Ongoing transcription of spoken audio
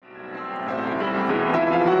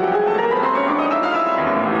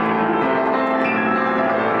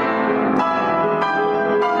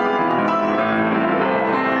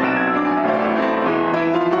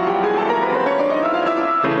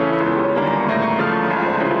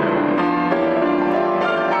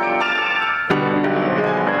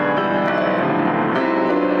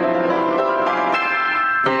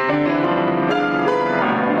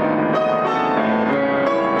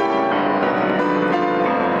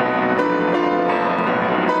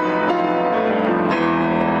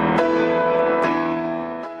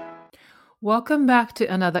Welcome back to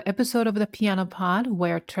another episode of the Piano Pod,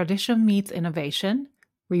 where tradition meets innovation.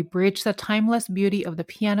 We bridge the timeless beauty of the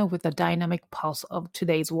piano with the dynamic pulse of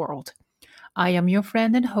today's world. I am your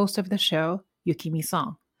friend and host of the show, Yukimi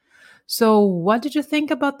Song. So, what did you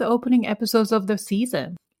think about the opening episodes of the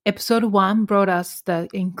season? Episode 1 brought us the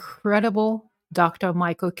incredible Dr.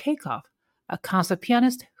 Michael Kakoff, a concert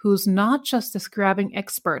pianist who's not just a scrubbing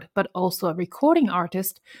expert, but also a recording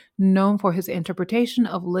artist known for his interpretation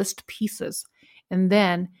of Liszt pieces. And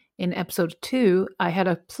then, in episode 2, I had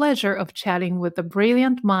a pleasure of chatting with the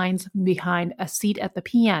brilliant minds behind A Seat at the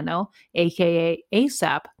Piano, aka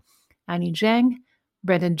ASAP, Annie Zhang,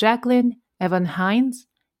 Brendan Jacklin, Evan Hines,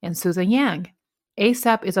 and Susan Yang.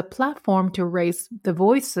 ASAP is a platform to raise the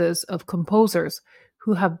voices of composers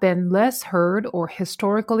who have been less heard or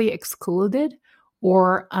historically excluded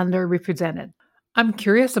or underrepresented. I'm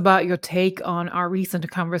curious about your take on our recent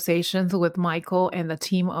conversations with Michael and the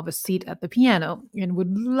team of A Seat at the Piano and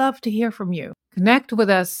would love to hear from you. Connect with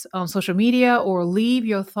us on social media or leave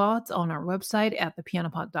your thoughts on our website at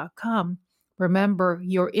thepianopod.com. Remember,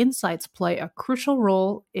 your insights play a crucial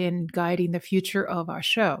role in guiding the future of our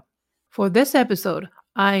show. For this episode,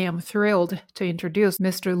 I am thrilled to introduce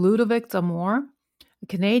Mr. Ludovic Zamor, a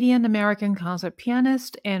Canadian-American concert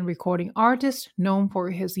pianist and recording artist known for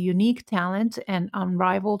his unique talent and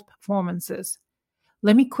unrivaled performances.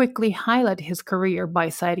 Let me quickly highlight his career by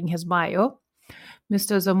citing his bio.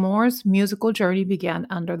 Mr. Zamor's musical journey began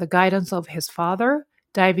under the guidance of his father,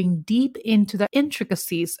 diving deep into the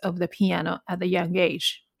intricacies of the piano at a young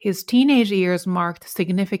age. His teenage years marked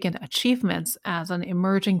significant achievements as an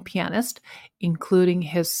emerging pianist, including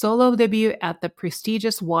his solo debut at the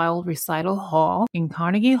prestigious Wild Recital Hall in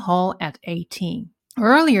Carnegie Hall at 18.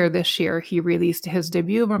 Earlier this year, he released his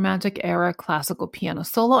debut Romantic-era classical piano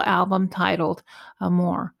solo album titled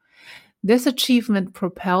Zamor. This achievement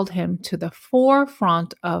propelled him to the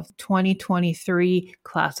forefront of 2023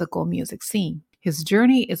 classical music scene. His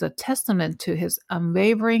journey is a testament to his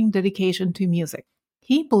unwavering dedication to music.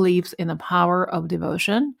 He believes in the power of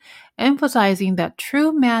devotion, emphasizing that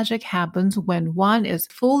true magic happens when one is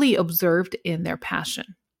fully absorbed in their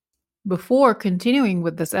passion. Before continuing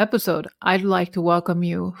with this episode, I'd like to welcome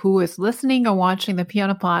you who is listening or watching the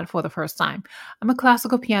Piano Pod for the first time. I'm a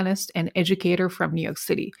classical pianist and educator from New York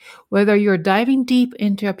City. Whether you're diving deep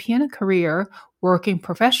into a piano career, working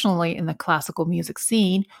professionally in the classical music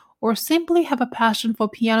scene, or simply have a passion for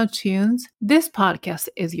piano tunes, this podcast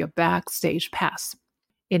is your backstage pass.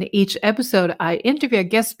 In each episode, I interview a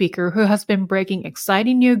guest speaker who has been breaking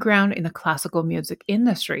exciting new ground in the classical music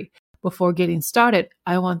industry. Before getting started,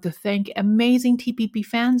 I want to thank amazing TPP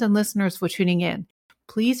fans and listeners for tuning in.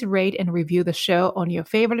 Please rate and review the show on your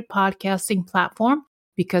favorite podcasting platform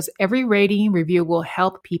because every rating and review will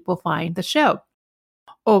help people find the show.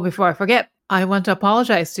 Oh, before I forget, I want to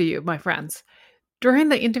apologize to you, my friends. During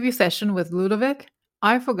the interview session with Ludovic,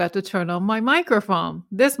 I forgot to turn on my microphone,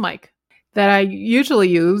 this mic, that I usually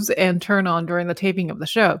use and turn on during the taping of the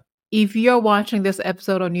show. If you're watching this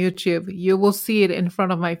episode on YouTube, you will see it in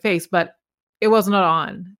front of my face, but it was not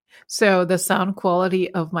on. So the sound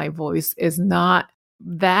quality of my voice is not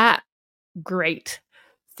that great.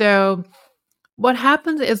 So what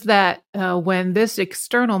happens is that when this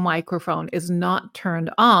external microphone is not turned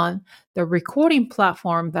on, the recording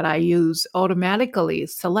platform that I use automatically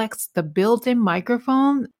selects the built-in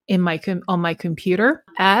microphone on my computer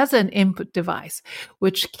as an input device,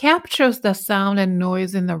 which captures the sound and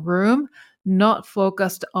noise in the room, not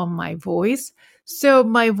focused on my voice. So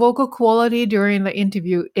my vocal quality during the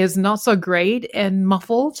interview is not so great and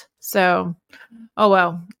muffled. So, oh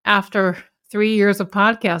well, after 3 years of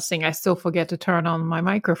podcasting, I still forget to turn on my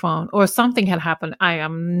microphone or something had happened. I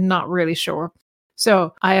am not really sure.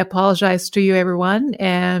 So I apologize to you, everyone.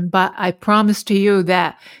 But I promise to you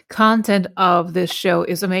that content of this show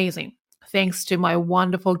is amazing. Thanks to my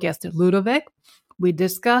wonderful guest, Ludovic. We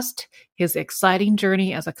discussed his exciting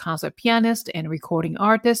journey as a concert pianist and recording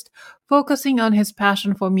artist, focusing on his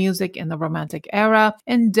passion for music in the Romantic era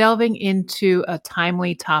and delving into a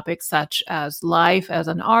timely topic such as life as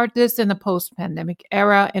an artist in the post-pandemic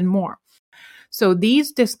era and more. So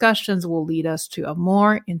these discussions will lead us to a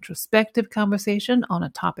more introspective conversation on a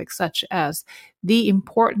topic such as the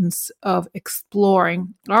importance of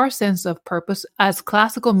exploring our sense of purpose as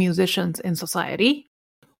classical musicians in society.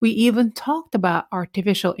 We even talked about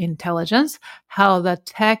artificial intelligence, how the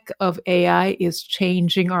tech of AI is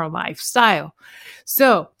changing our lifestyle.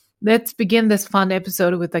 So let's begin this fun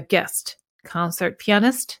episode with a guest, concert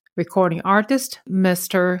pianist, recording artist,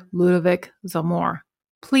 Mr. Ludovic Zamor.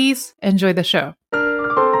 Please enjoy the show.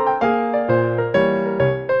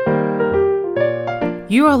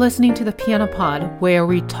 You are listening to the Piano Pod, where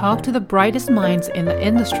we talk to the brightest minds in the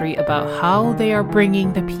industry about how they are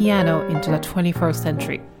bringing the piano into the 21st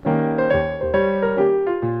century.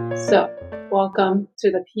 So, welcome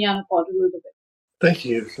to the Piano Pod, Ludovic. Thank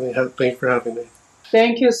you. Thank you for having me.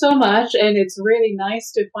 Thank you so much, and it's really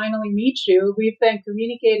nice to finally meet you. We've been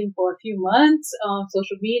communicating for a few months on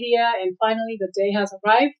social media, and finally the day has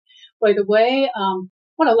arrived. By the way,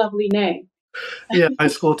 what a lovely name. Yeah, high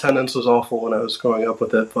school attendance was awful when I was growing up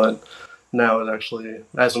with it, but now it actually,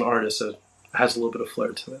 as an artist, it has a little bit of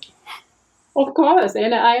flair to it. Of course,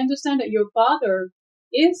 and I understand that your father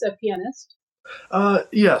is a pianist.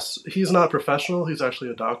 Yes, he's not professional. He's actually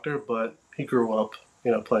a doctor, but he grew up,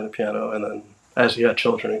 playing the piano, and then as he had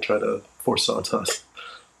children, he tried to force it onto us.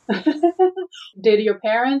 Did your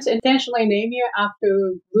parents intentionally name you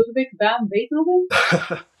after Ludwig van Beethoven?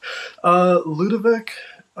 Ludovic,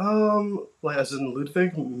 like as in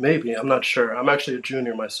Ludwig, maybe. I'm not sure. I'm actually a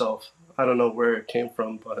junior myself. I don't know where it came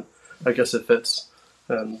from, but I guess it fits,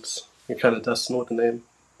 and you're kind of destined with the name.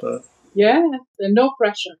 But yeah, no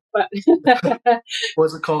pressure. But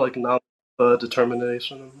what's it called? Like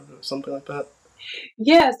determination or something like that?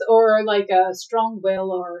 Yes, or like a strong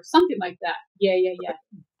will or something like that. Yeah.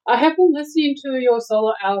 I have been listening to your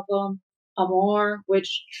solo album, Amor,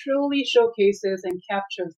 which truly showcases and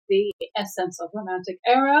captures the essence of romantic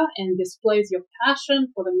era and displays your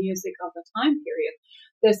passion for the music of the time period.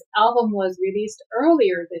 This album was released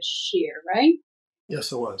earlier this year, right?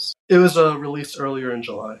 Yes, it was. It was released earlier in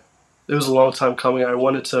July. It was a long time coming. I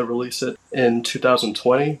wanted to release it in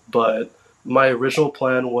 2020, but my original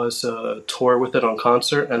plan was to tour with it on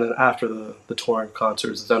concert, and then after the tour and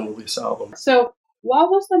concerts, then release the album. So,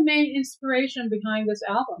 what was the main inspiration behind this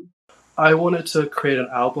album? I wanted to create an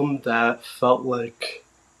album that felt like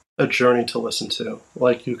a journey to listen to.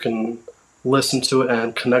 Like you can listen to it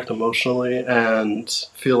and connect emotionally and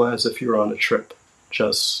feel as if you're on a trip,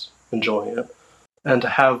 just enjoying it. And to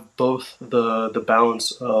have both the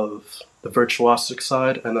balance of the virtuosic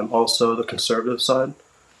side and then also the conservative side,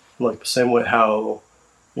 like the same way how,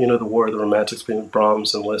 the War of the Romantics being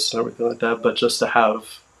Brahms and Liszt and everything like that, but just to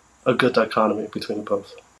have a good dichotomy between the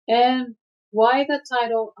both. And why the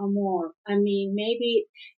title Amor? I mean, maybe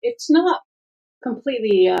it's not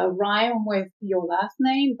completely rhyme with your last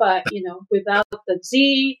name, but, without the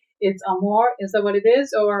Z, it's Amor. Is that what it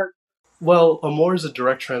is? Or Well, Amor is a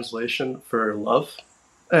direct translation for love.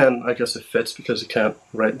 And I guess it fits because you can't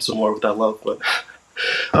write Zamor without love. But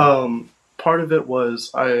part of it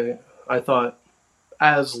was I thought,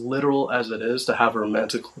 as literal as it is to have a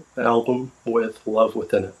romantic album with love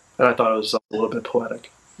within it, and I thought it was a little bit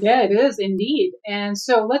poetic. Yeah, it is indeed. And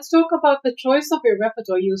so let's talk about the choice of your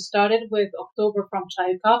repertoire. You started with October from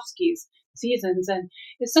Tchaikovsky's Seasons, and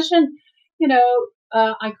it's such an,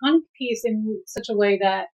 iconic piece in such a way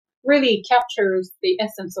that really captures the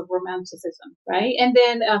essence of romanticism, right? And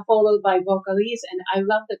then followed by Vocalise, and I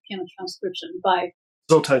love the piano transcription by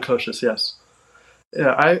Zoltan Koshis, yes.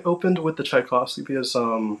 Yeah, I opened with the Tchaikovsky because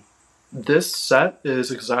this set is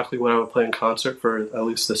exactly what I would play in concert for at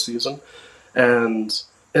least this season. And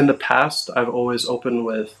in the past, I've always opened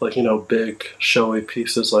with big showy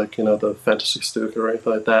pieces like the Fantasy Stuka or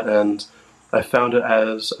anything like that, and I found it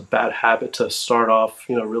as a bad habit to start off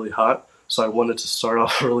really hot. So I wanted to start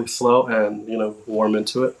off really slow and warm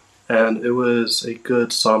into it, and it was a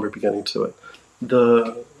good somber beginning to it.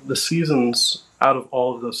 The seasons, out of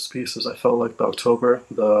all of those pieces, I felt like the October,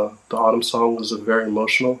 the autumn song was very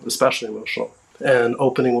emotional, especially emotional, and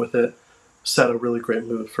opening with it set a really great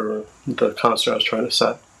mood for the concert I was trying to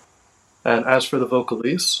set. And as for the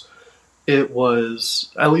Vocalise, it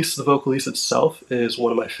was, at least the Vocalise itself is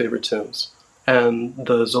one of my favorite tunes. And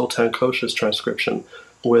the Zoltan Koshis transcription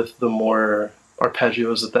with the more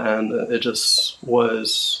arpeggios at the end, it just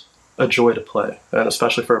was a joy to play. And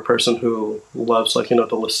especially for a person who loves the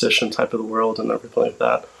Listitian type of the world and everything like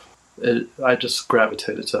that, I just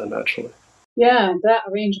gravitated to it naturally. Yeah, that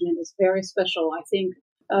arrangement is very special. I think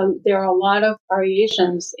there are a lot of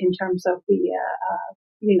variations in terms of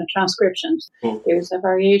the transcriptions. There's a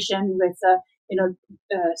variation with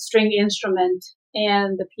string instrument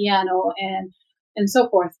and the piano and so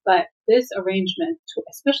forth. But this arrangement,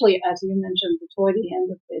 especially as you mentioned toward the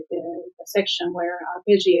end of the section where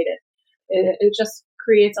arpeggiated, it just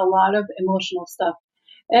creates a lot of emotional stuff.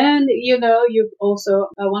 And you've also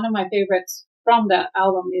one of my favorites from that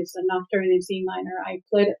album is the Nocturne in C minor. I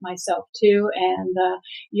played it myself too, and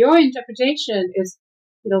your interpretation is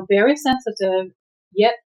very sensitive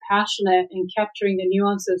yet passionate in capturing the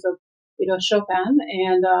nuances of Chopin.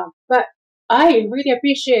 And but I really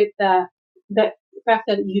appreciate that fact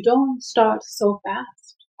that you don't start so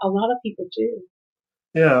fast. A lot of people do.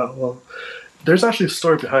 Yeah, well, there's actually a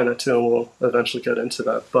story behind that too, and we'll eventually get into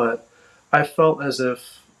that. But I felt as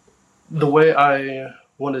if the way I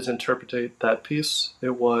wanted to interpret that piece,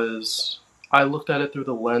 it was I looked at it through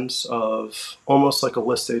the lens of almost like a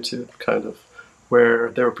list etude, kind of,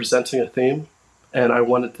 where they were presenting a theme, and I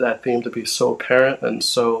wanted that theme to be so apparent and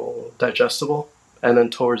so digestible, and then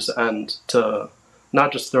towards the end to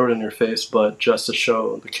not just throw it in your face, but just to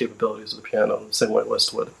show the capabilities of the piano, the same way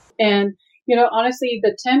Liszt would. And honestly,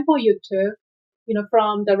 the tempo you took,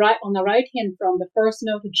 from the right on the right hand, from the first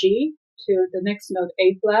note G to the next note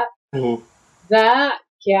A flat, Mm-hmm. that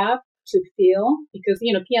gap to feel, because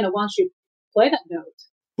piano, once you play that note,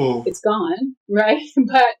 Mm-hmm. it's gone, right?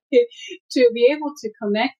 But to be able to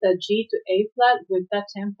connect the G to A flat with that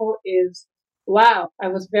tempo is wow. I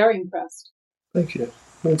was very impressed. Thank you.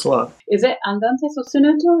 Thanks a lot. Is it andante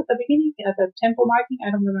sostenuto at the beginning at the tempo marking?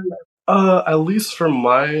 I don't remember. At least for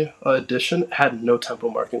my edition, it had no tempo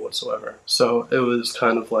marking whatsoever. So it was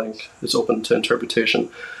kind of like it's open to interpretation.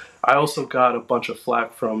 I also got a bunch of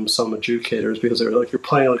flack from some adjudicators because they were like, "You're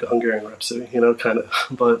playing like a Hungarian Rhapsody," kind of.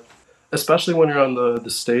 But especially when you're on the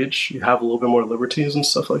stage, you have a little bit more liberties and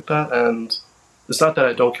stuff like that. And it's not that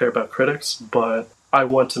I don't care about critics, but I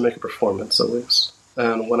want to make a performance at least.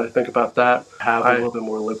 And when I think about that, I have a little bit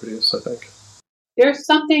more liberties, I think. There's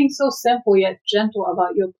something so simple yet gentle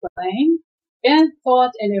about your playing, and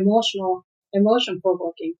thought and emotion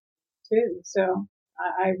provoking too. So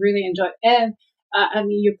I really enjoy it. And I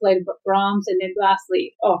mean, you played Brahms, and then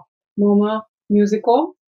lastly, Muma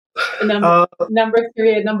musical, number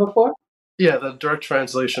 3 and number 4. Yeah, the direct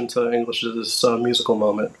translation to English is Musical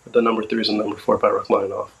Moment. The number 3 is and number 4 by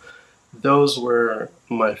Rachmaninoff. Those were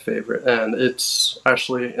my favorite, and it's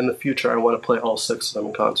actually in the future I want to play all 6 of them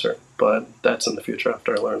in concert, but that's in the future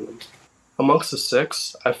after I learn them. Amongst the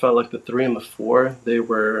 6, I felt like the 3 and the 4, they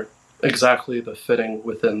were exactly the fitting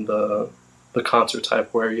within the concert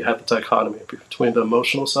type, where you have the dichotomy between the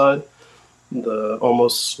emotional side, the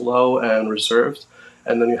almost slow and reserved,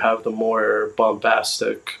 and then you have the more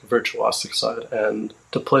bombastic, virtuosic side. And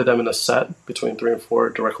to play them in a set between 3 and 4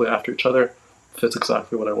 directly after each other fits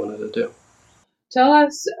exactly what I wanted to do. Tell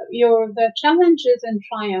us the challenges and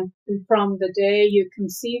triumph from the day you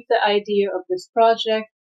conceived the idea of this project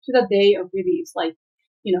to the day of release. Like,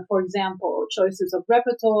 for example, choices of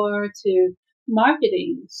repertoire to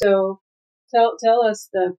marketing. So tell us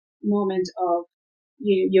the moment of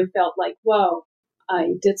you felt like, wow,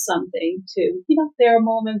 I did something to, there are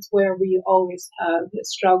moments where we always have a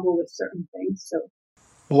struggle with certain things. So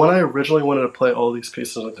when I originally wanted to play all these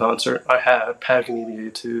pieces in concert, I had Paganini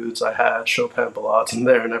etudes, I had Chopin ballades in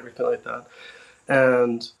there and everything like that.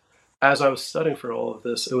 And as I was studying for all of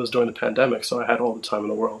this, it was during the pandemic, so I had all the time in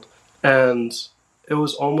the world. And it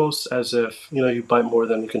was almost as if, you bite more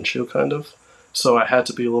than you can chew, kind of. So I had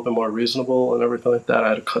to be a little bit more reasonable and everything like that. I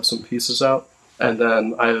had to cut some pieces out. And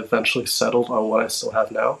then I eventually settled on what I still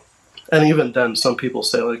have now. And even then, some people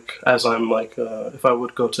say, like, as I'm like, if I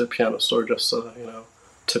would go to a piano store just to,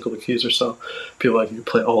 tickle the keys or so, people like, you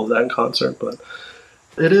play all of that in concert. But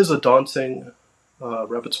it is a daunting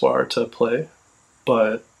repertoire to play,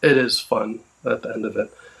 but it is fun at the end of it.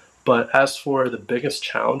 But as for the biggest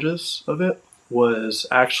challenges of it was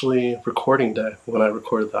actually recording day when I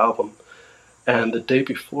recorded the album. And the day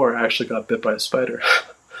before, I actually got bit by a spider.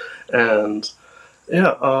 And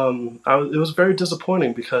yeah, it was very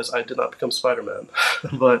disappointing because I did not become Spider-Man.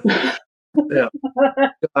 But yeah,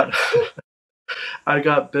 I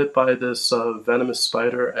got bit by this venomous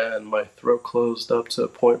spider, and my throat closed up to a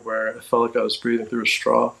point where I felt like I was breathing through a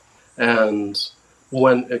straw. And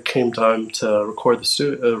when it came time to record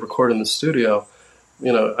in the studio,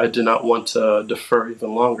 I did not want to defer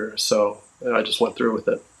even longer, so I just went through with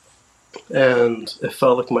it. And it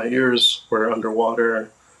felt like my ears were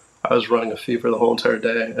underwater. I was running a fever the whole entire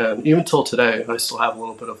day, and even till today, I still have a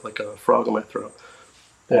little bit of like a frog in my throat.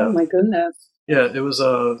 Yeah. Oh my goodness. Yeah, it was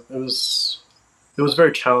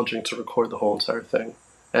very challenging to record the whole entire thing.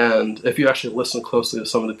 And if you actually listen closely to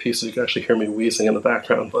some of the pieces, you can actually hear me wheezing in the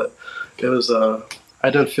background. But it was,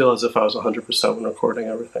 I didn't feel as if I was 100% when recording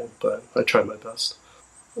everything, but I tried my best.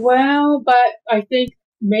 Well, but I think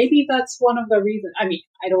maybe that's one of the reasons. I mean,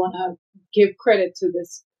 I don't want to give credit to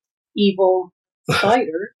this evil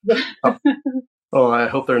spider. Oh, I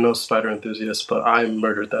hope there are no spider enthusiasts, but I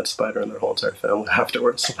murdered that spider and their whole entire family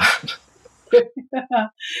afterwards.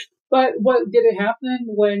 But what did it happen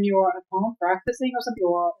when you were at home practicing or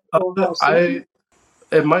something?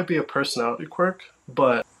 It might be a personality quirk,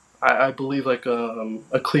 but I believe like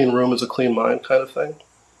a clean room is a clean mind kind of thing.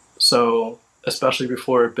 So especially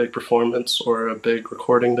before a big performance or a big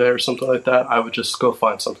recording day or something like that, I would just go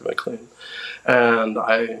find something to clean. And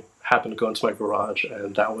I happened to go into my garage,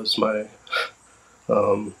 and that was my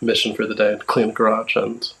mission for the day, to clean the garage,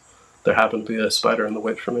 and there happened to be a spider in the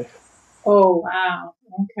way for me. Oh, wow.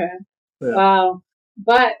 Okay. Yeah. Wow.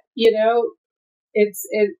 But,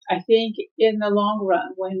 I think in the long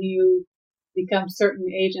run, when you become certain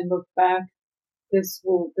age and look back, the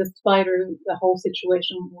spider, the whole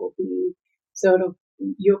situation will be sort of,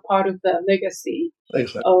 you're part of the legacy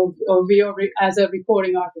Exactly. of your, as a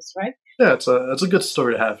recording artist, right? Yeah, it's a good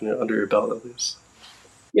story to have under your belt, at least.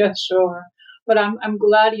 Yeah, sure. But I'm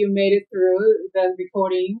glad you made it through the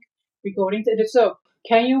recording. So,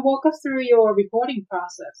 can you walk us through your recording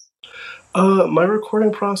process? My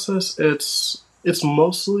recording process, it's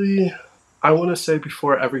mostly, I want to say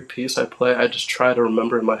before every piece I play, I just try to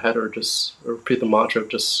remember in my head or just repeat the mantra of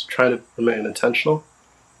just trying to remain intentional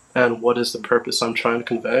and what is the purpose I'm trying to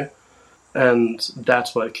convey. And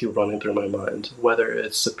that's what I keep running through my mind, whether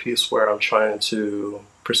it's a piece where I'm trying to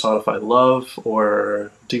personify love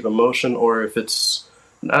or deep emotion, or if it's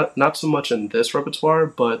not so much in this repertoire,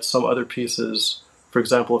 but some other pieces. For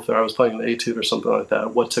example, if I was playing an etude or something like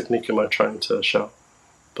that, what technique am I trying to show?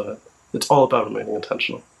 But it's all about remaining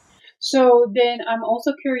intentional. So then I'm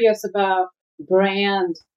also curious about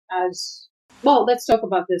brand as well. Let's talk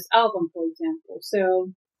about this album, for example.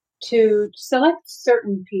 So to select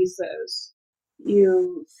certain pieces,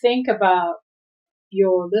 you think about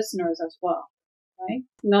your listeners as well, right?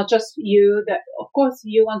 Not just you, that of course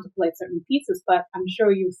you want to play certain pieces, but I'm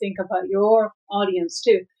sure you think about your audience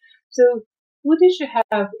too. So who did you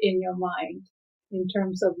have in your mind in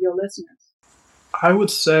terms of your listeners? I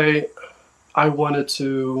would say I wanted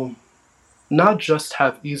to not just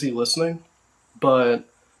have easy listening, but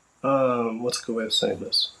what's a good way of saying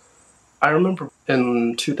this? I remember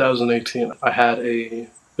in 2018, I had a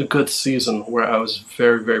good season where I was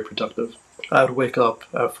very, very productive. I would wake up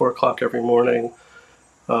at 4 o'clock every morning,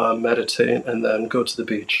 meditate, and then go to the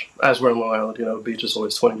beach. As we're in Long Island, the beach is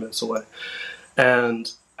always 20 minutes away.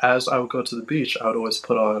 And as I would go to the beach, I would always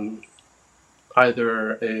put on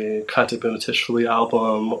either a Kate Benetishvili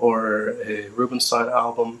album or a Rubinstein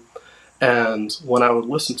album. And when I would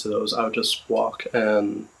listen to those, I would just walk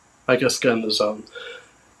and, I guess, get in the zone.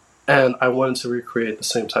 And I wanted to recreate the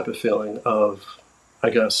same type of feeling of, I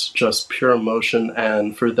guess, just pure emotion,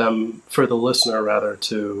 and for the listener rather,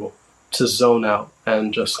 to zone out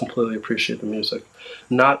and just completely appreciate the music.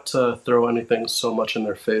 Not to throw anything so much in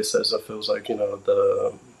their face as if it was like,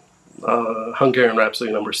 the Hungarian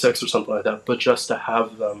Rhapsody #6 or something like that, but just to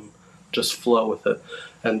have them just flow with it.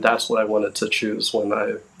 And that's what I wanted to choose when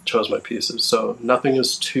I chose my pieces. So nothing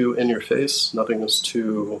is too in your face, nothing is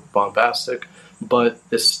too bombastic, but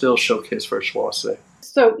it's still showcase virtuosity.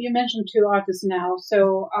 So you mentioned two artists now.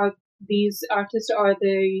 So are these artists, are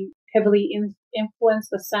they heavily influenced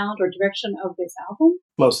the sound or direction of this album?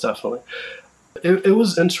 Most definitely. It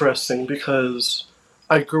was interesting because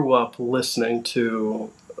I grew up listening to,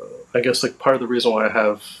 I guess, like part of the reason why I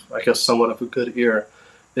have, I guess, somewhat of a good ear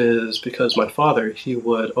is because my father, he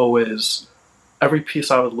would always, every piece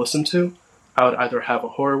I would listen to, I would either have a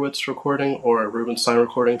Horowitz recording or a Rubinstein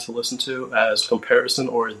recording to listen to as comparison,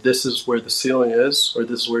 or this is where the ceiling is, or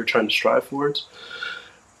this is where you're trying to strive towards.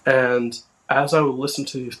 And as I would listen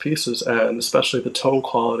to these pieces, and especially the tone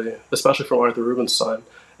quality, especially from Arthur Rubinstein,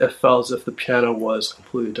 it felt as if the piano was a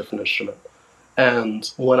completely different instrument. And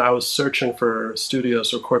when I was searching for studios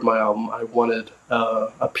to record my album, I wanted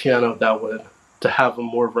a piano that would to have a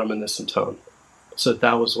more reminiscent tone. So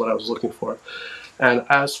that was what I was looking for. And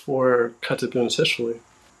as for Kate Benetishvili,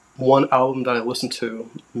 one album that I listened to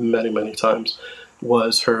many, many times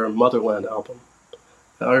was her Motherland album.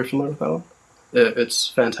 Are you familiar with that one? It's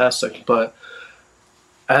fantastic. But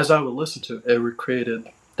as I would listen to it, it recreated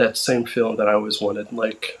that same feeling that I always wanted,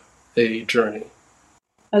 like a journey.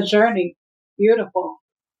 A journey. Beautiful.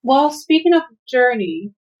 Well, speaking of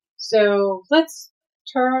journey, so let's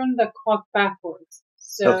turn the clock backwards.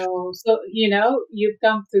 Okay. So you've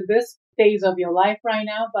come through this phase of your life right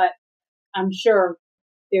now, but I'm sure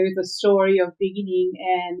there is a story of beginning.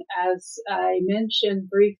 And as I mentioned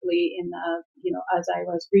briefly as I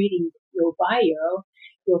was reading your bio,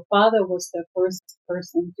 your father was the first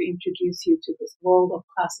person to introduce you to this world of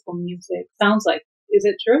classical music. Sounds like, is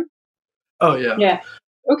it true? Oh, yeah. Yeah.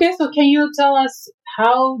 Okay, so can you tell us,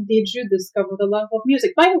 how did you discover the love of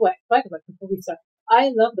music? By the way, before we start,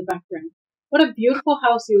 I love the background. What a beautiful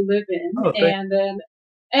house you live in, Oh, thank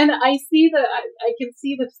and I see I can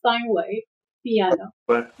see the Steinway piano.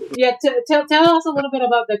 you. Yeah, tell us a little bit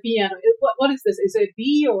about the piano. What is this? Is it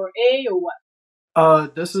B or A or what?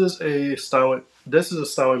 This is a Steinway. This is a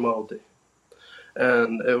Steinway Model D,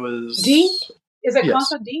 and it was D? Is it yes,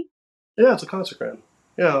 concert D? yeah, it's a concert grand.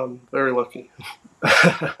 Yeah, I'm very lucky.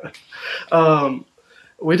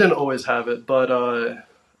 We didn't always have it, but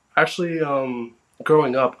actually,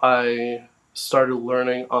 growing up, I started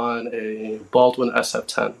learning on a Baldwin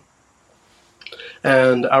SF10.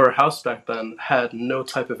 And our house back then had no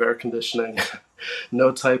type of air conditioning,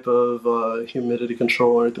 no type of humidity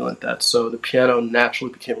control or anything like that. So the piano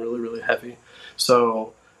naturally became really, really heavy.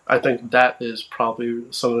 So I think that is probably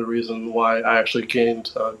some of the reason why I actually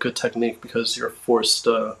gained good technique, because you're forced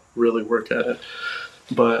to really work at it.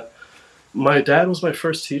 But my dad was my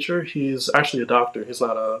first teacher. He's actually a doctor. He's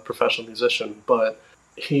not a professional musician, but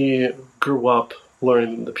he grew up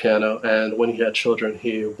learning the piano, and when he had children,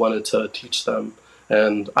 he wanted to teach them.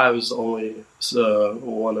 And I was only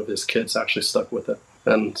one of his kids actually stuck with it.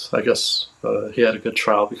 And I guess he had a good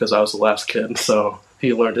trial because I was the last kid, so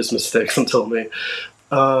he learned his mistakes until me.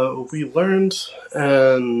 We learned,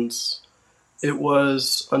 and it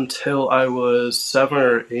was until I was 7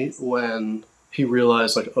 or 8 when he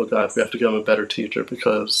realized, like, oh God, we have to give him a better teacher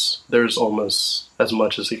because there's almost as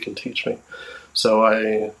much as he can teach me. So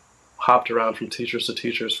I hopped around from teachers to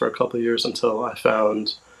teachers for a couple of years until I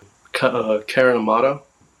found Karen Amato.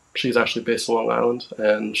 She's actually based in Long Island,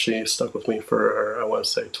 and she stuck with me for, I want to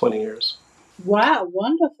say, 20 years. Wow,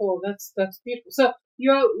 wonderful. That's beautiful. So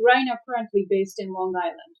you're right now currently based in Long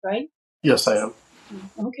Island, right? Yes, I am.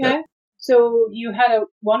 Okay. Yeah. So you had a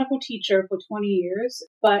wonderful teacher for 20 years,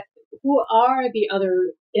 but who are the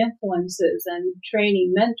other influences and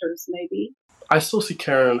training mentors, maybe? I still see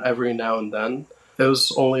Karen every now and then. It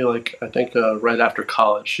was only like, I think right after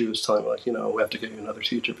college, she was telling me, like, we have to get you another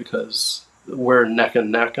teacher because we're neck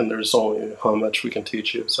and neck and there's only how much we can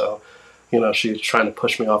teach you. So, she's trying to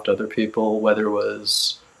push me off to other people, whether it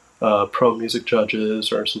was pro music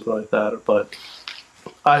judges or something like that. But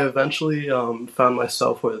I eventually found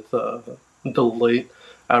myself with the late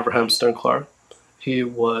Abraham Sternklar. He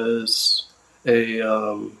was a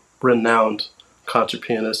renowned concert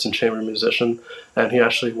pianist and chamber musician, and he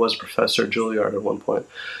actually was a professor at Juilliard at one point.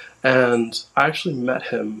 And I actually met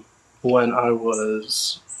him when I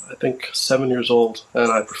was, I think, 7 years old,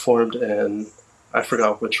 and I performed in, I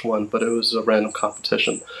forgot which one, but it was a random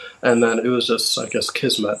competition. And then it was just, I guess,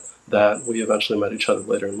 kismet that we eventually met each other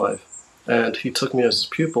later in life. And he took me as his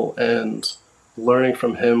pupil, and learning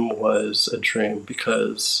from him was a dream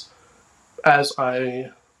because as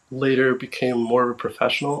I later became more of a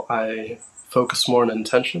professional, I focused more on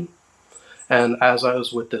intention. And as I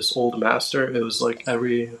was with this old master, it was like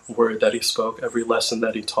every word that he spoke, every lesson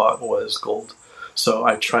that he taught was gold. So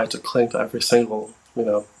I tried to cling to every single,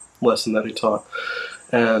 lesson that he taught.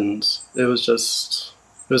 And it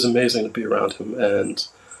was amazing to be around him. And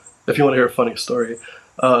if you want to hear a funny story,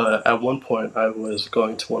 at one point I was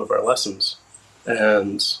going to one of our lessons,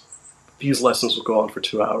 and these lessons would go on for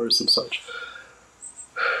 2 hours and such.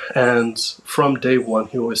 And from day one,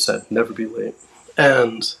 he always said, never be late.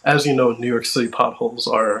 And as you know, New York City potholes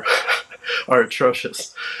are are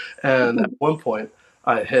atrocious. And at one point,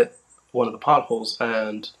 I hit one of the potholes,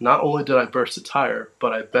 and not only did I burst a tire,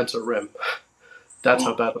 but I bent a rim. That's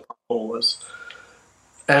how bad the pothole was.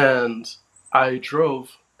 And I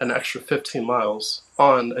drove an extra 15 miles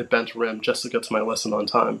on a bent rim just to get to my lesson on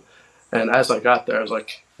time. And as I got there, I was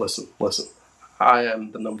like, listen, I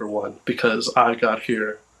am the number one because I got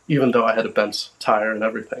here even though I had a bent tire and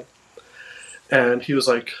everything. And he was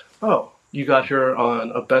like, oh, you got here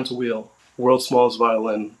on a bent wheel, world's smallest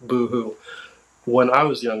violin, boo-hoo. When I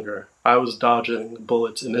was younger, I was dodging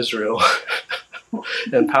bullets in Israel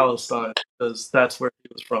and Palestine because that's where he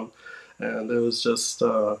was from. And it was just,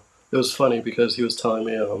 it was funny because he was telling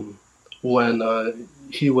me when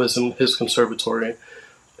he was in his conservatory,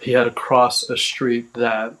 he had to cross a street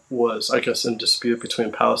that was, I guess, in dispute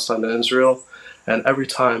between Palestine and Israel. And every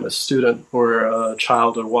time a student or a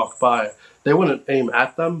child would walk by, they wouldn't aim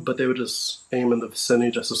at them, but they would just aim in the vicinity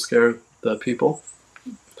just to scare the people.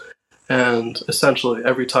 And essentially,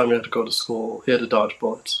 every time he had to go to school, he had to dodge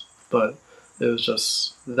bullets. But it was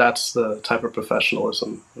just, that's the type of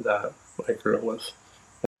professionalism that I grew up with.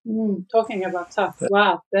 Talking about tough. Yeah.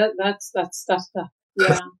 Wow, that's tough.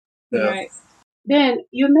 Yeah. Yeah. Right. Then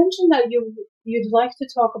you mentioned that you'd like to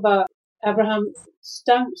talk about Abraham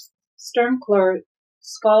Sternklar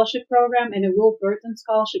scholarship program and the Will Burton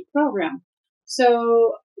scholarship program.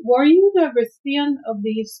 So, were you the recipient of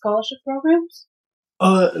these scholarship programs?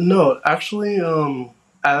 No, actually,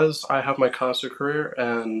 as I have my concert career,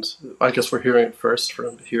 and I guess we're hearing it first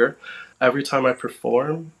from here, every time I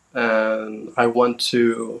perform and I want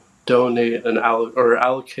to donate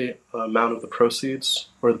allocate an amount of the proceeds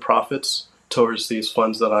or the profits towards these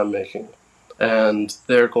funds that I'm making. And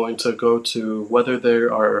they're going to go to, whether they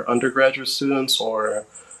are undergraduate students or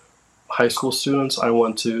high school students, I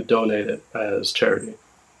want to donate it as charity.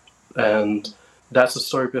 And that's the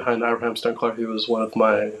story behind Abraham Stern-Clark. He was one of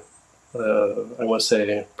my, I want to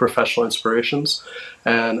say, professional inspirations.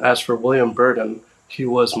 And as for William Burden, he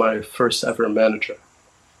was my first ever manager.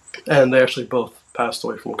 And they actually both passed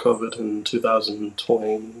away from COVID in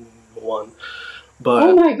 2021. But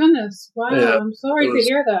oh my goodness! Wow, yeah, I'm sorry to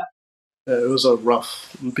hear that. it was a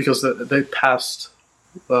rough, because they passed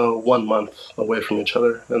 1 month away from each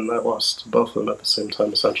other, and I lost both of them at the same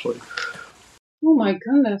time, essentially. Oh my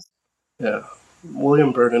goodness! Yeah,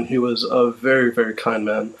 William Burden, he was a very, very kind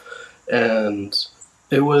man, and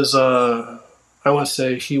it was, I want to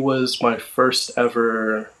say, he was my first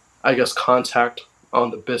ever, I guess, contact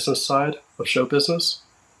on the business side of show business,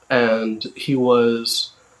 and he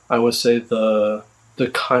was, I would say, the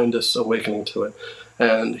kindest awakening to it.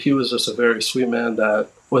 And he was just a very sweet man that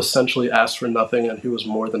was essentially asked for nothing, and he was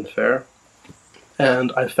more than fair.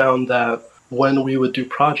 And I found that when we would do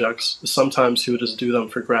projects, sometimes he would just do them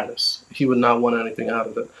for gratis. He would not want anything out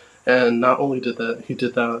of it. And not only did he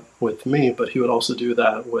did that with me, but he would also do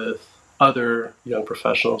that with other young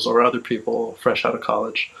professionals or other people fresh out of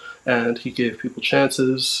college. And he gave people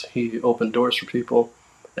chances, he opened doors for people,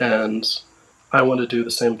 and I want to do the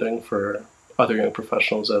same thing for other young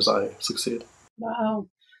professionals as I succeed. Wow,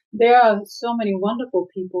 there are so many wonderful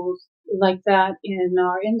people like that in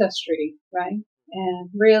our industry, right? And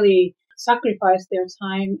really sacrifice their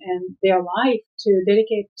time and their life to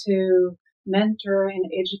dedicate to mentor and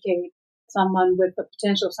educate someone with the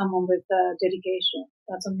potential, someone with dedication.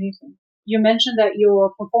 That's amazing. You mentioned that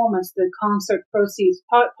your performance, the concert proceeds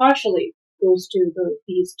partially goes to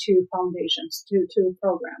these two foundations, two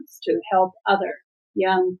programs to help other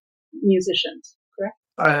young musicians, correct?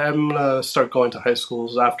 I'm going to start going to high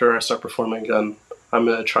schools after I start performing again. I'm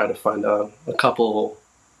going to try to find a couple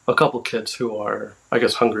kids who are, I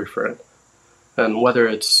guess, hungry for it. And whether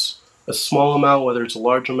it's a small amount, whether it's a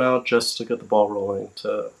large amount, just to get the ball rolling,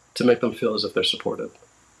 to make them feel as if they're supported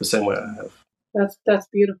the same way I have. That's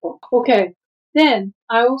beautiful. Okay, then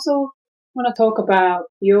I also want to talk about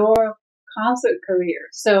your concert career.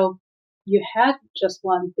 So you had just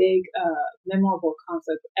one big, memorable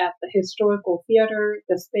concert at the Historical Theater,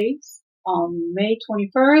 The Space, on May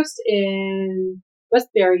 21st in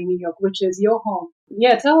Westbury, New York, which is your home.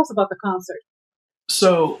 Yeah, tell us about the concert.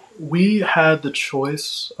 So we had the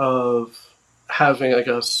choice of having, I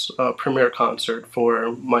guess, a premiere concert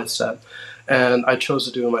for my set, and I chose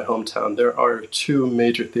to do it in my hometown. There are two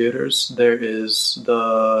major theaters. There is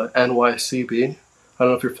the NYCB. I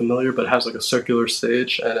don't know if you're familiar, but it has like a circular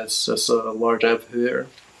stage, and it's just a large amphitheater.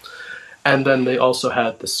 And then they also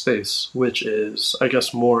had the Space, which is, I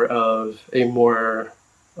guess, more of a more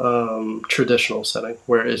traditional setting,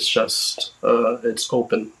 where it's just it's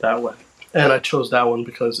open that way. And I chose that one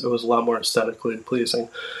because it was a lot more aesthetically pleasing.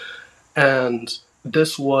 And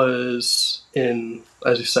this was in,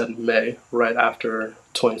 as you said, May, right after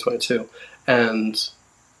 2022. And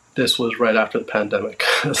this was right after the pandemic.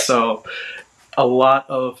 So a lot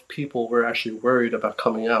of people were actually worried about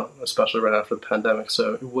coming out, especially right after the pandemic.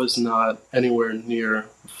 So it was not anywhere near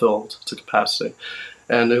filled to capacity.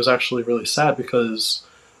 And it was actually really sad because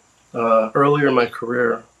earlier in my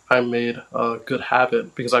career, I made a good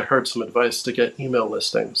habit because I heard some advice to get email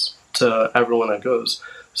listings to everyone that goes.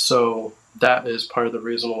 So that is part of the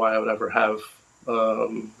reason why I would ever have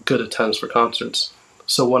good attendance for concerts.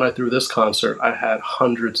 So when I threw this concert, I had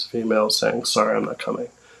hundreds of emails saying, sorry, I'm not coming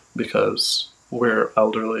because we're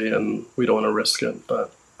elderly and we don't want to risk it.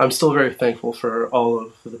 But I'm still very thankful for all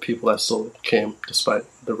of the people that still came despite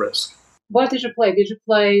the risk. What did you play? Did you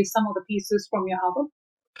play some of the pieces from your album?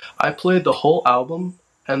 I played the whole album,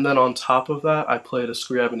 and then on top of that, I played a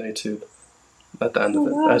Scriabin etude at the end of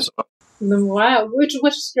it. Wow. Wow. Which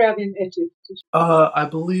Scriabin etude? I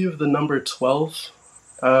believe the number 12.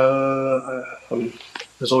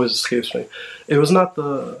 This always escapes me. It's not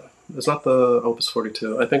the Opus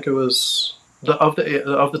 42. I think it was of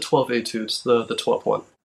the 12 etudes, the 12th one.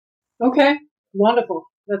 Okay, wonderful.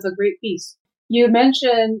 That's a great piece. You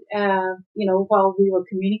mentioned, while we were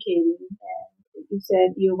communicating, you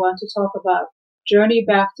said you want to talk about journey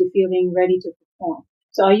back to feeling ready to perform.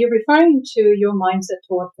 So are you referring to your mindset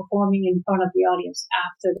toward performing in front of the audience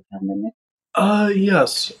after the pandemic?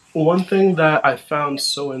 Yes. One thing that I found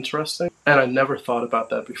so interesting, and I never thought about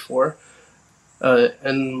that before,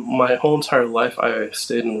 in my whole entire life, I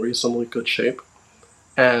stayed in reasonably good shape.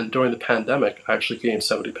 And during the pandemic, I actually gained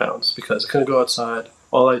 70 pounds because I couldn't go outside.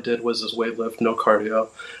 All I did was just weight lift, no cardio.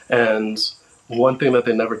 And one thing that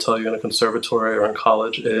they never tell you in a conservatory or in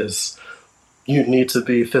college is you need to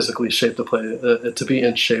be physically shaped to play, to be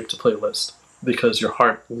in shape to play Liszt, because your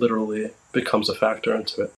heart literally becomes a factor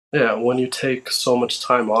into it. Yeah, when you take so much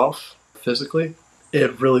time off physically,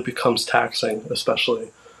 it really becomes taxing,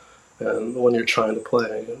 especially and when you're trying to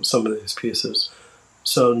play some of these pieces.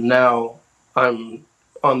 So now I'm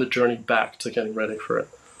on the journey back to getting ready for it.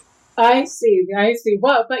 I see.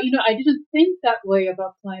 Well, but I didn't think that way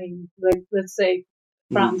about playing, like, let's say,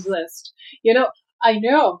 Franz Liszt. I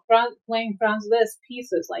know playing Franz Liszt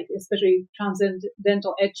pieces, like especially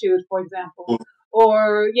Transcendental Etude, for example,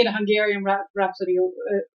 or Hungarian Rhapsody, or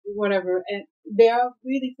whatever, and they are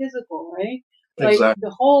really physical, right? Like Exactly.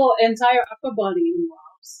 the whole entire upper body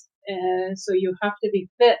involves, and so you have to be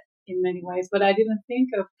fit in many ways. But I didn't think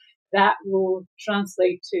of that will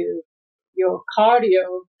translate to your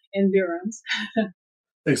cardio endurance.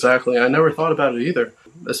 Exactly. I never thought about it either,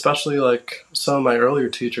 especially like some of my earlier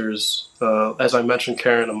teachers. As I mentioned,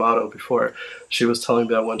 Karen Amato before, she was telling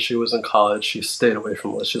me that when she was in college, she stayed away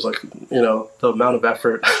from Liszt. She's like, the amount of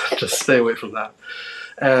effort, just stay away from that.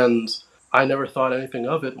 And I never thought anything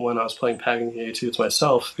of it when I was playing Paganini etudes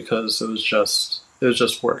myself, because it was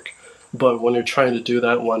just work. But when you're trying to do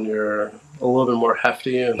that when you're a little bit more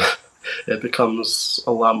hefty, and it becomes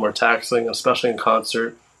a lot more taxing, especially in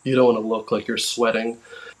concert. You don't want to look like you're sweating.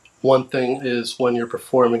 One thing is, when you're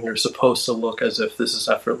performing, you're supposed to look as if this is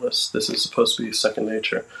effortless. This is supposed to be second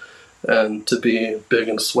nature, and to be big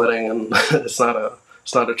and sweating, and it's not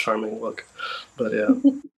a charming look. But yeah.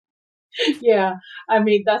 Yeah, I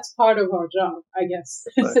mean, that's part of our job, I guess.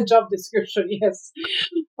 It's a job description, yes.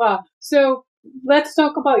 Wow. So let's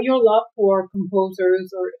talk about your love for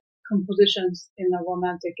composers or compositions in the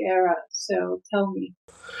Romantic era. So tell me.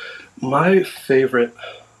 My favorite,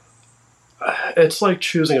 it's like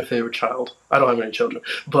choosing a favorite child. I don't have any children,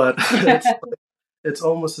 but it's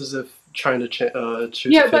almost as if trying to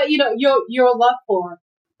choose. Yeah, but your love for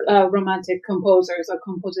romantic composers or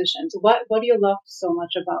compositions. What do you love so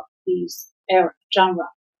much about these genre?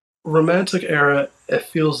 Romantic era, it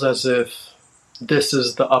feels as if this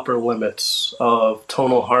is the upper limits of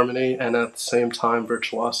tonal harmony and at the same time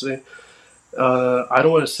virtuosity. I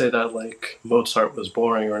don't want to say that like Mozart was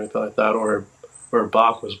boring or anything like that, or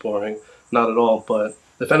Bach was boring. Not at all. But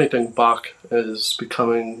if anything, Bach is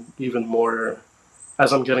becoming even more.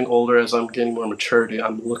 As I'm getting older, as I'm gaining more maturity,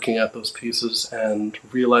 I'm looking at those pieces and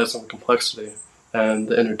realizing the complexity and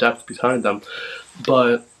the inner depth behind them.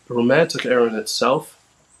 But the Romantic era in itself,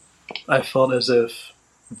 I felt as if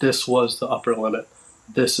this was the upper limit.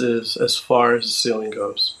 This is as far as the ceiling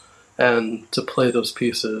goes. And to play those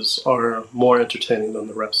pieces are more entertaining than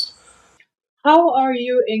the rest. How are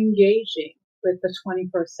you engaging with the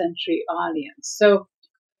 21st century audience? So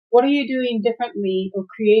what are you doing differently or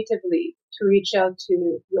creatively to reach out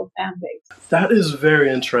to your fan base? That is very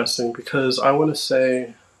interesting, because I want to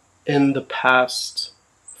say in the past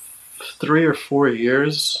 3 or 4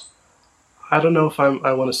 years, I don't know if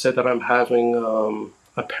I want to say that I'm having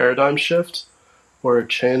a paradigm shift or a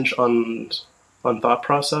change on thought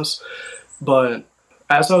process. But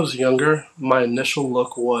as I was younger, my initial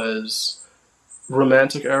look was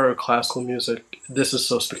Romantic era classical music. This is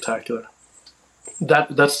so spectacular.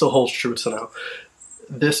 That still holds true to now.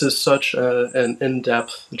 This is such an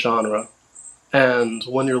in-depth genre, and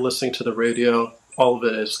when you're listening to the radio, all of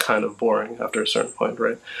it is kind of boring after a certain point,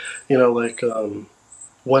 right? Like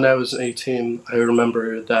when I was 18, I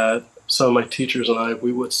remember that some of my teachers and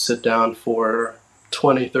we would sit down for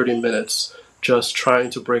 20, 30 minutes just trying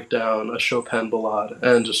to break down a Chopin ballade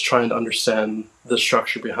and just trying to understand the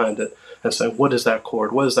structure behind it and saying, what is that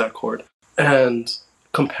chord? What is that chord? And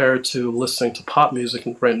compared to listening to pop music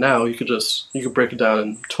right now, you could break it down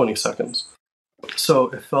in 20 seconds. So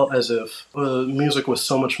it felt as if music was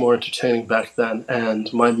so much more entertaining back then,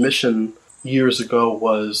 and my mission years ago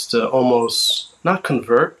was to almost not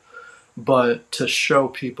convert, but to show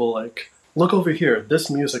people, like, look over here,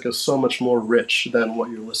 this music is so much more rich than what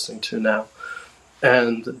you're listening to now.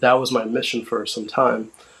 And that was my mission for some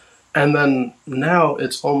time. And then now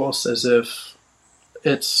it's almost as if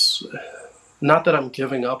it's not that I'm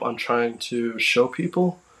giving up on trying to show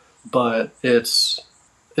people, but it's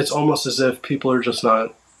almost as if people are just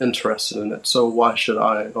not interested in it. So why should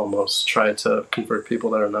I almost try to convert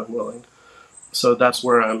people that are not willing? So that's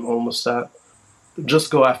where I'm almost at.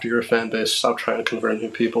 Just go after your fan base. Stop trying to convert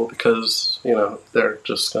new people, because they're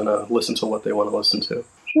just gonna listen to what they want to listen to.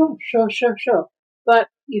 Sure. But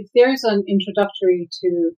if there's an introductory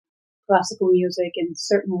to classical music in a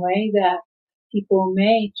certain way that people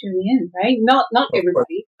may tune in, right? Not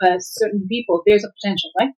everybody, but certain people. There's a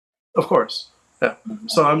potential, right? Of course. Yeah.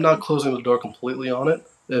 So I'm not closing the door completely on it.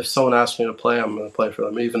 If someone asks me to play, I'm going to play for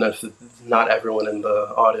them, even if not everyone in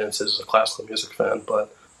the audience is a classical music fan.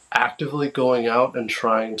 But actively going out and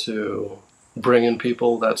trying to bring in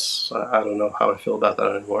people, that's, I don't know how I feel about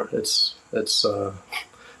that anymore. It's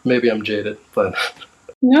maybe I'm jaded, but...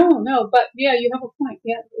 No, but yeah, you have a point.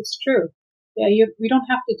 Yeah, it's true. Yeah, we don't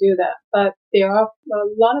have to do that. But there are a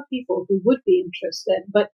lot of people who would be interested,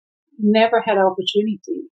 but never had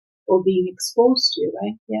opportunity or being exposed to,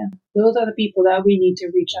 right? Yeah, those are the people that we need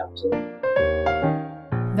to reach out to.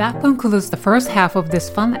 That concludes the first half of this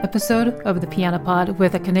fun episode of the Piano Pod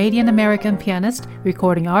with a Canadian-American pianist,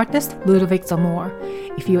 recording artist Ludovic Zamor.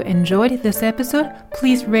 If you enjoyed this episode,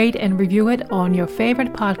 please rate and review it on your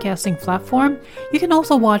favorite podcasting platform. You can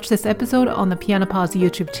also watch this episode on the Piano Pod's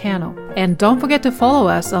YouTube channel. And don't forget to follow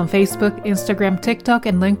us on Facebook, Instagram, TikTok,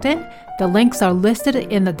 and LinkedIn. The links are listed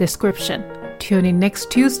in the description. Tune in next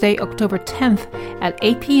Tuesday, October 10th at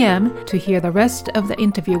 8 p.m. to hear the rest of the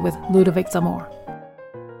interview with Ludovic Zamor.